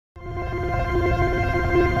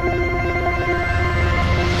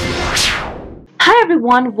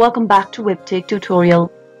everyone, welcome back to Webtech Tutorial.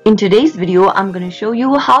 In today's video, I'm going to show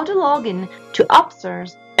you how to log in to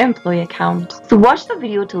Upser's employee account. So watch the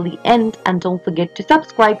video till the end and don't forget to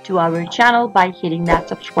subscribe to our channel by hitting that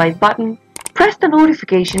subscribe button. Press the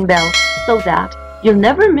notification bell so that you'll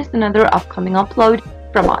never miss another upcoming upload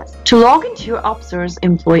from us. To log into your Upser's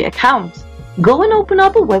employee account, go and open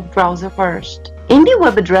up a web browser first. In the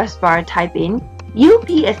web address bar, type in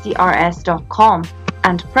upsers.com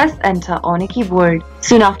and press enter on a keyboard.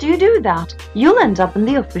 Soon after you do that, you'll end up on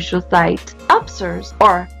the official site. Upsers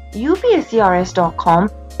or upsers.com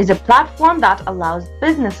is a platform that allows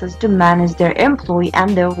businesses to manage their employee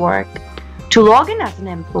and their work. To log in as an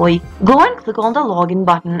employee, go and click on the login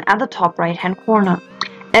button at the top right hand corner.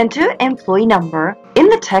 Enter employee number in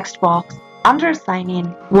the text box under sign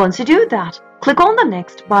in. Once you do that, click on the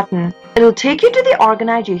next button. It'll take you to the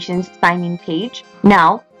organization's sign in page.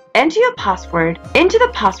 Now, enter your password into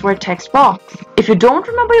the password text box. If you don't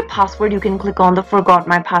remember your password, you can click on the Forgot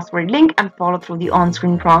My Password link and follow through the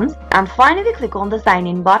on-screen prompts. And finally, click on the sign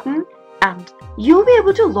in button and you'll be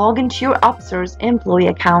able to log into your Upser's employee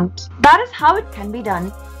account. That is how it can be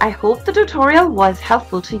done. I hope the tutorial was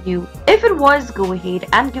helpful to you. If it was, go ahead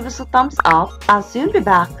and give us a thumbs up. I'll soon be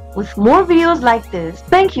back with more videos like this.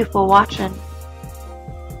 Thank you for watching.